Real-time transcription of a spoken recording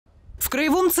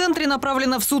краевом центре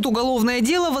направлено в суд уголовное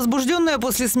дело, возбужденное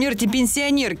после смерти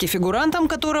пенсионерки, фигурантом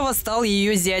которого стал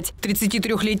ее зять.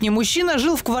 33-летний мужчина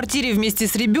жил в квартире вместе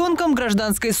с ребенком,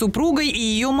 гражданской супругой и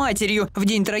ее матерью. В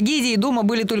день трагедии дома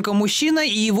были только мужчина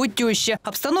и его теща.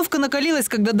 Обстановка накалилась,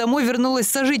 когда домой вернулась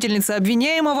сожительница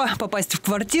обвиняемого. Попасть в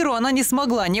квартиру она не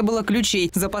смогла, не было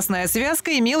ключей. Запасная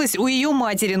связка имелась у ее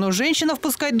матери, но женщина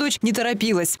впускать дочь не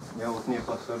торопилась. Я вот не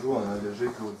подхожу, она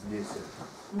лежит вот здесь.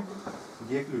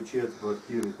 Где ключи от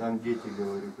квартиры? Там дети,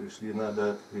 говорю, пришли,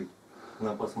 надо открыть.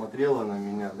 Она посмотрела на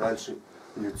меня, дальше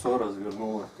лицо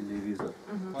развернуло в телевизор.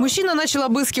 Мужчина начал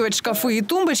обыскивать шкафы и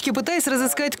тумбочки, пытаясь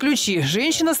разыскать ключи.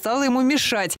 Женщина стала ему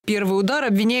мешать. Первый удар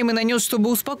обвиняемый нанес, чтобы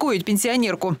успокоить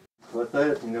пенсионерку.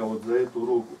 Хватает меня вот за эту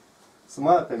руку, с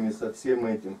матами, со всем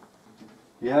этим.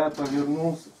 Я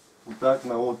повернулся, вот так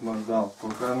наотмашь дал.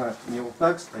 Только она не вот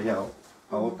так стояла,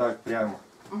 а вот так прямо.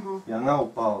 И она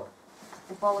упала.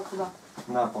 Упала куда?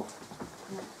 На пол.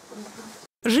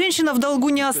 Женщина в долгу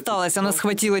не осталась. Она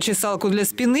схватила чесалку для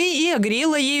спины и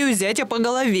огрела ею зятя по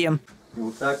голове. И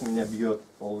вот так меня бьет,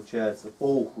 получается, по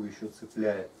уху еще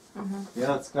цепляет.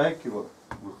 Я отскакиваю,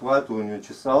 выхватываю у нее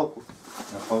чесалку,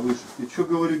 повыше. Ты что,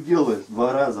 говорю, делаешь?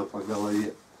 2 раза по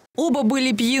голове. Оба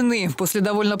были пьяны. После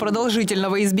довольно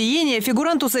продолжительного избиения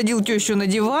фигурант усадил тещу на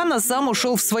диван, а сам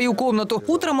ушел в свою комнату.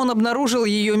 Утром он обнаружил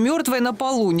ее мертвой на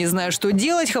полу. Не зная, что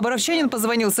делать, хабаровчанин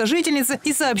позвонил сожительнице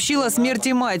и сообщил о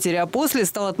смерти матери, а после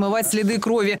стал отмывать следы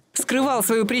крови. Скрывал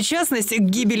свою причастность к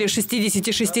гибели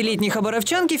 66-летней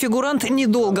хабаровчанки фигурант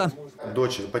недолго.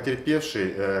 Дочь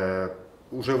потерпевшей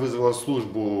уже вызвала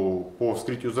службу по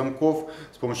вскрытию замков,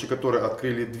 с помощью которой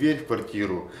открыли дверь в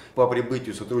квартиру. По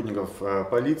прибытию сотрудников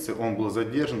полиции он был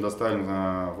задержан, доставлен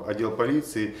в отдел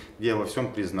полиции, где во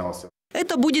всем признался.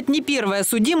 Это будет не первая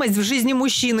судимость в жизни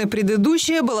мужчины.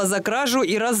 Предыдущая была за кражу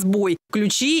и разбой.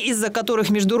 Ключи, из-за которых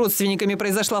между родственниками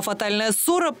произошла фатальная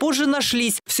ссора, позже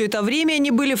нашлись. Все это время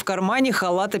они были в кармане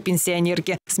халата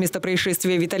пенсионерки. С места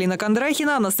происшествия Виталина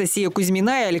Кондрахина, Анастасия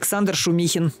Кузьмина и Александр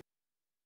Шумихин.